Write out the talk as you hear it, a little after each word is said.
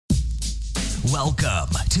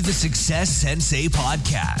Welcome to the Success Sensei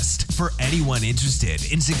podcast for anyone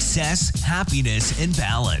interested in success, happiness, and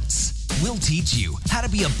balance. We'll teach you how to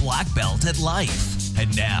be a black belt at life.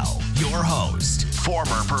 And now, your host,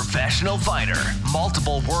 former professional fighter,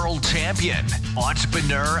 multiple world champion,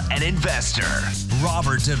 entrepreneur, and investor,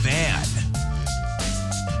 Robert Devan.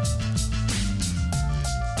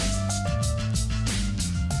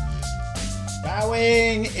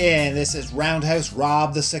 Bowing in, this is Roundhouse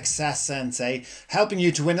Rob, the Success Sensei, helping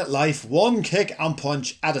you to win at life one kick and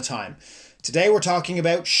punch at a time. Today we're talking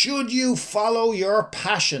about should you follow your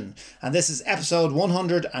passion, and this is episode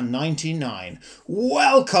 199.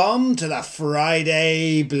 Welcome to the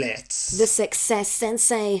Friday Blitz. The Success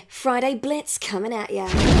Sensei, Friday Blitz coming at ya.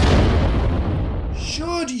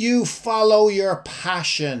 Should you follow your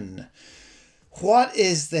passion? What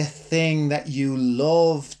is the thing that you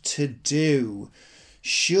love to do?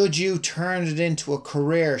 Should you turn it into a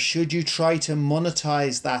career? Should you try to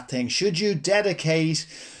monetize that thing? Should you dedicate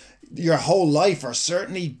your whole life, or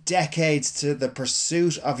certainly decades, to the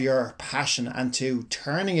pursuit of your passion and to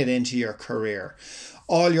turning it into your career?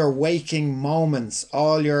 All your waking moments,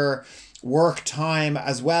 all your work time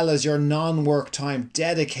as well as your non-work time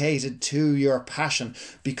dedicated to your passion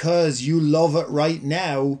because you love it right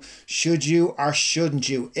now. Should you or shouldn't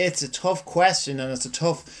you? It's a tough question, and it's a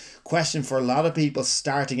tough question for a lot of people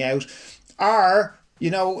starting out. Or,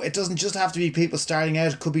 it doesn't just have to be people starting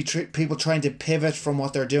out. It could be people trying to pivot from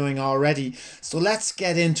what they're doing already. So let's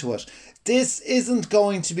get into it. This isn't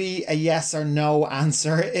going to be a yes or no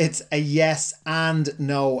answer. It's a yes and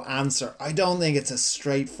no answer. I don't think it's as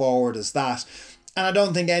straightforward as that. And I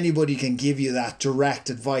don't think anybody can give you that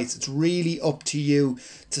direct advice. It's really up to you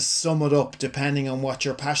to sum it up depending on what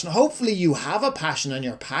you're passionate. Hopefully you have a passion and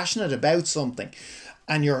you're passionate about something.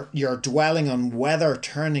 And you're dwelling on whether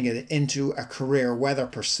turning it into a career, whether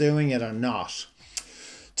pursuing it or not.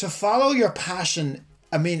 To follow your passion,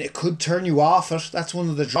 it could turn you off it. That's one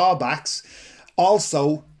of the drawbacks.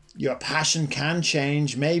 Also, your passion can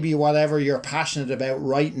change. Maybe whatever you're passionate about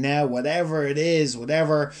right now, whatever it is,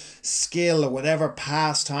 whatever skill or whatever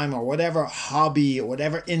pastime or whatever hobby or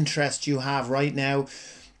whatever interest you have right now,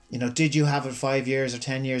 did you have it 5 years or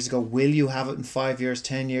 10 years ago? Will you have it in 5 years,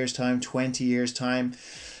 10 years time, 20 years time?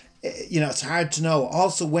 It's hard to know.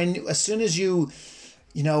 Also, as soon as you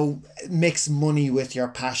mix money with your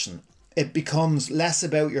passion, it becomes less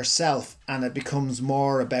about yourself and it becomes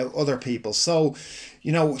more about other people. So,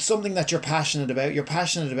 something that you're passionate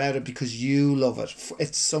about it because you love it.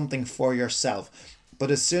 It's something for yourself. But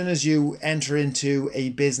as soon as you enter into a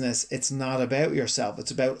business, it's not about yourself. It's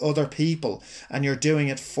about other people, and you're doing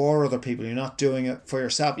it for other people. You're not doing it for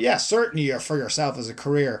yourself. Yeah, certainly you're for yourself as a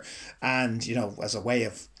career and, as a way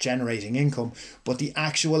of generating income. But the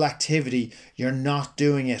actual activity, you're not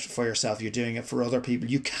doing it for yourself. You're doing it for other people.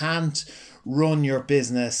 You can't run your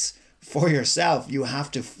business for yourself. You have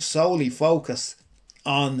to solely focus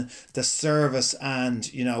on the service and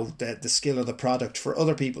the skill of the product for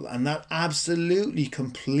other people, and that absolutely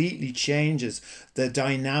completely changes the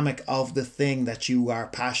dynamic of the thing that you are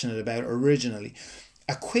passionate about originally.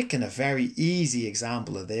 A quick and a very easy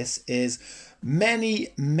example of this is many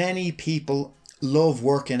people love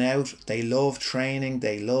working out, they love training,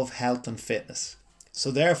 they love health and fitness, so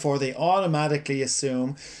therefore they automatically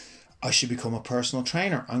assume I should become a personal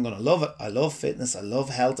trainer. I'm going to love it. I love fitness. I love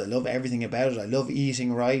health. I love everything about it. I love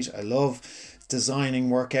eating right. I love designing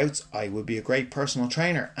workouts. I would be a great personal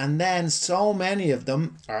trainer. And then so many of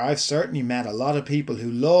them, or I've certainly met a lot of people who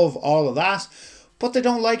love all of that, but they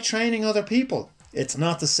don't like training other people. It's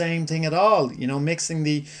not the same thing at all. Mixing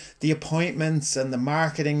the appointments and the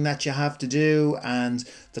marketing that you have to do and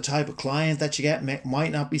the type of client that you get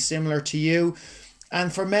might not be similar to you.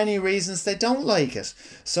 And for many reasons, they don't like it.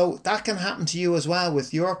 So that can happen to you as well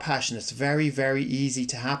with your passion. It's very, very easy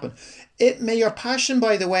to happen. Your passion,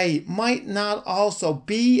 by the way, might not also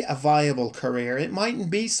be a viable career. It mightn't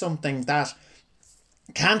be something that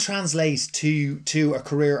can translate to a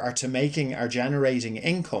career or to making or generating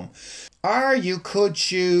income. Or you could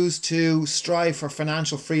choose to strive for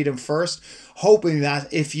financial freedom first, hoping that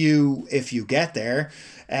if you get there,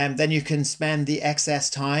 then you can spend the excess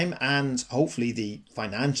time and hopefully the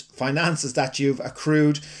finances that you've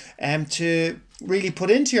accrued to really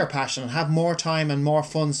put into your passion and have more time and more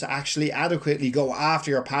funds to actually adequately go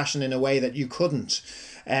after your passion in a way that you couldn't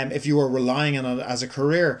if you were relying on it as a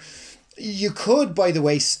career. You could, by the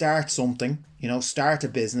way, start something, start a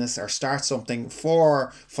business or start something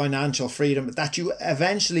for financial freedom that you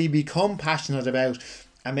eventually become passionate about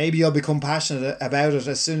And maybe you'll become passionate about it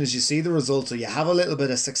as soon as you see the results, or you have a little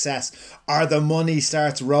bit of success, or the money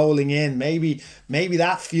starts rolling in. Maybe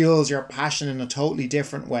that fuels your passion in a totally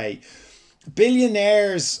different way.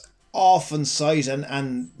 Billionaires often cite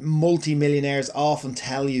and multimillionaires often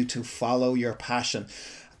tell you to follow your passion.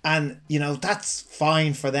 And, that's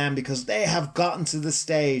fine for them because they have gotten to the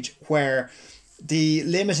stage where the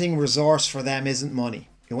limiting resource for them isn't money.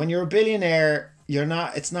 When you're a billionaire,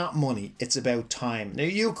 it's not money, it's about time. Now,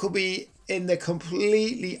 you could be in the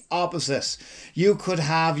completely opposite. You could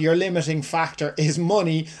have your limiting factor is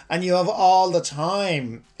money and you have all the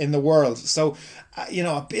time in the world. So,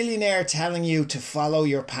 a billionaire telling you to follow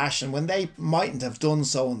your passion when they mightn't have done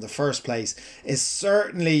so in the first place is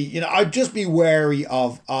certainly, I'd just be wary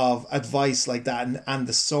of advice like that and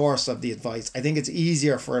the source of the advice. I think it's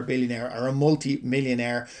easier for a billionaire or a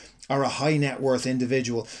multi-millionaire or a high net worth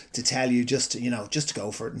individual to tell you just to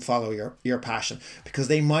go for it and follow your passion, because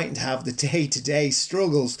they mightn't have the day-to-day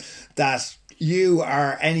struggles that you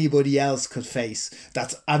or anybody else could face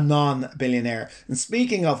that's a non-billionaire. And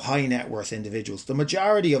speaking of high net worth individuals, the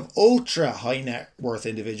majority of ultra high net worth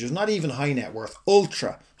individuals, not even high net worth,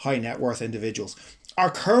 ultra high net worth individuals,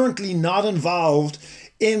 are currently not involved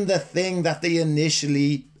in the thing that they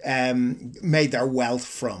initially made their wealth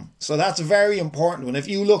from. So that's a very important one. If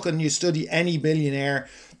you look and you study any billionaire,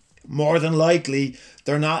 more than likely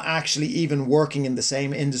they're not actually even working in the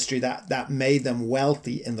same industry that made them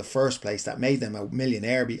wealthy in the first place, that made them a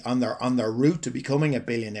millionaire on their route to becoming a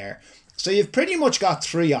billionaire. So you've pretty much got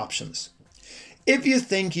three options. If you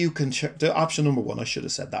think you can, option number one, I should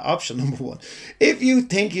have said that, option number one. If you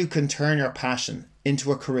think you can turn your passion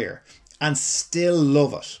into a career and still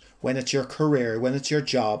love it when it's your career, when it's your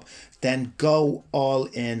job, then go all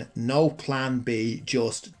in, no plan B,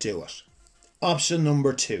 just do it. Option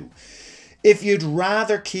number two, if you'd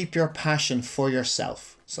rather keep your passion for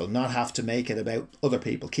yourself, so not have to make it about other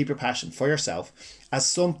people, keep your passion for yourself as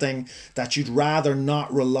something that you'd rather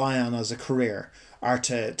not rely on as a career or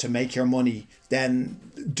to make your money, then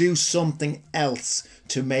do something else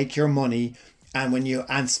to make your money.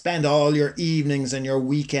 And spend all your evenings and your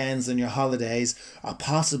weekends and your holidays, or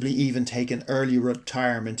possibly even take an early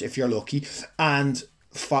retirement if you're lucky, and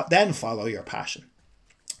then follow your passion.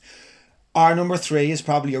 Our number three is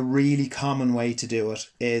probably a really common way to do it,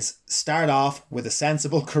 is start off with a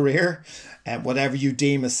sensible career, and whatever you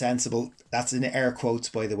deem as sensible, that's in air quotes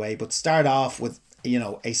by the way, but start off with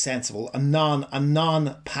a sensible, a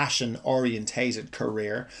non-passion orientated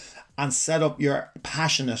career, and set up your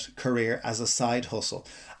passionate career as a side hustle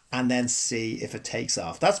and then see if it takes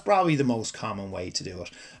off. That's probably the most common way to do it.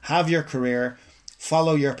 Have your career,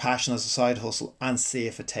 follow your passion as a side hustle and see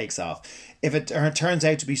if it takes off. If it turns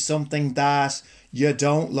out to be something that you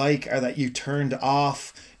don't like or that you turned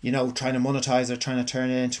off, trying to monetize or trying to turn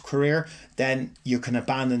it into a career, then you can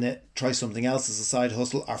abandon it, try something else as a side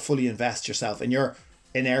hustle, or fully invest yourself in your,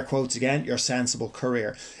 in air quotes again, your sensible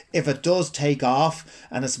career. If it does take off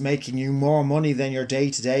and it's making you more money than your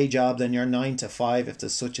day-to-day job, than your 9 to 5, if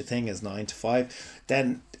there's such a thing as 9 to 5,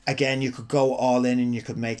 then again, you could go all in and you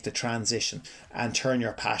could make the transition and turn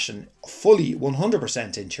your passion fully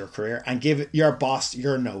 100% into your career and give your boss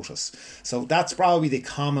your notice. So that's probably the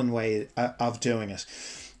common way of doing it.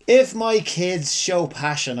 If my kids show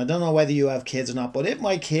passion, I don't know whether you have kids or not, but if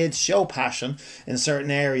my kids show passion in a certain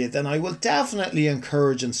area, then I will definitely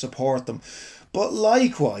encourage and support them. But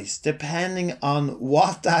likewise, depending on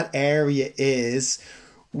what that area is,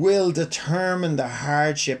 will determine the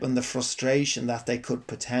hardship and the frustration that they could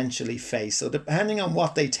potentially face. So depending on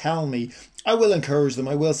what they tell me, I will encourage them,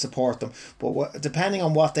 I will support them. But depending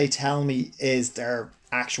on what they tell me is their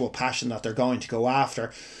actual passion that they're going to go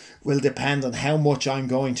after, will depend on how much I'm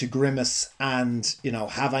going to grimace and,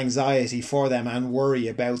 have anxiety for them and worry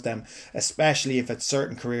about them, especially if it's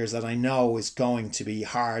certain careers that I know is going to be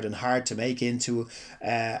hard to make into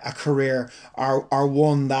a career, or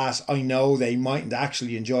one that I know they mightn't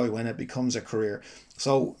actually enjoy when it becomes a career.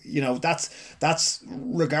 So, that's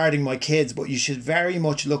regarding my kids, but you should very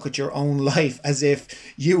much look at your own life as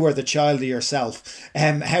if you were the child of yourself.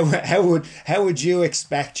 How would you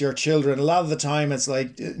expect your children? A lot of the time it's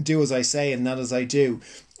like, do as I say and not as I do.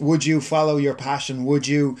 Would you follow your passion? Would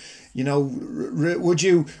you, would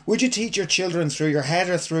you teach your children through your head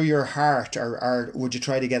or through your heart, or would you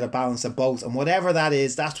try to get a balance of both? And whatever that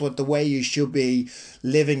is, that's what the way you should be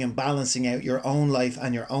living and balancing out your own life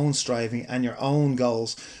and your own striving and your own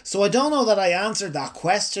goals. So I don't know that I answered that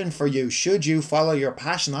question for you. Should you follow your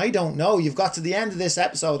passion? I don't know. You've got to the end of this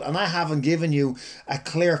episode and I haven't given you a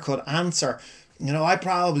clear-cut answer. I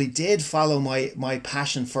probably did follow my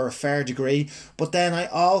passion for a fair degree, but then I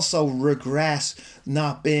also regret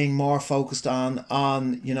not being more focused on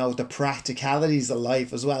the practicalities of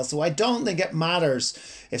life as well. So I don't think it matters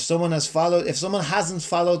if someone hasn't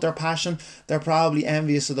followed their passion. They're probably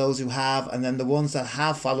envious of those who have, and then the ones that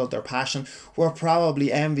have followed their passion were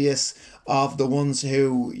probably envious of the ones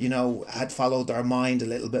who had followed their mind a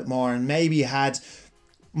little bit more and maybe had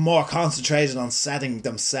more concentrated on setting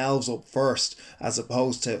themselves up first as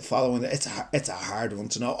opposed to following it. It's a hard one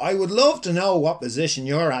to know. I would love to know what position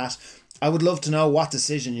you're at. I would love to know what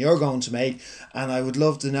decision you're going to make, and I would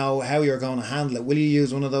love to know how you're going to handle it. Will you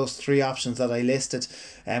use one of those 3 options that I listed?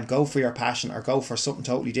 Go for your passion, or go for something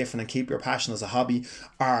totally different and keep your passion as a hobby,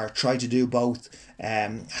 or try to do both,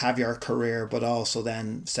 have your career but also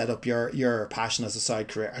then set up your passion as a side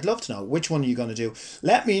career. I'd love to know which one are you going to do.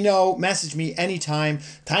 Let me know, message me anytime.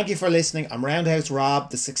 Thank you for listening. I'm Roundhouse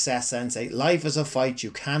Rob, the Success Sensei. Life is a fight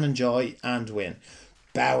you can enjoy and win.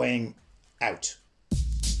 Bowing out.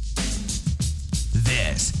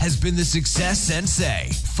 This has been the Success Sensei,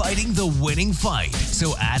 fighting the winning fight.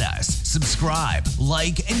 So add us, subscribe,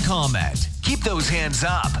 like, and comment. Keep those hands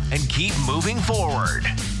up and keep moving forward.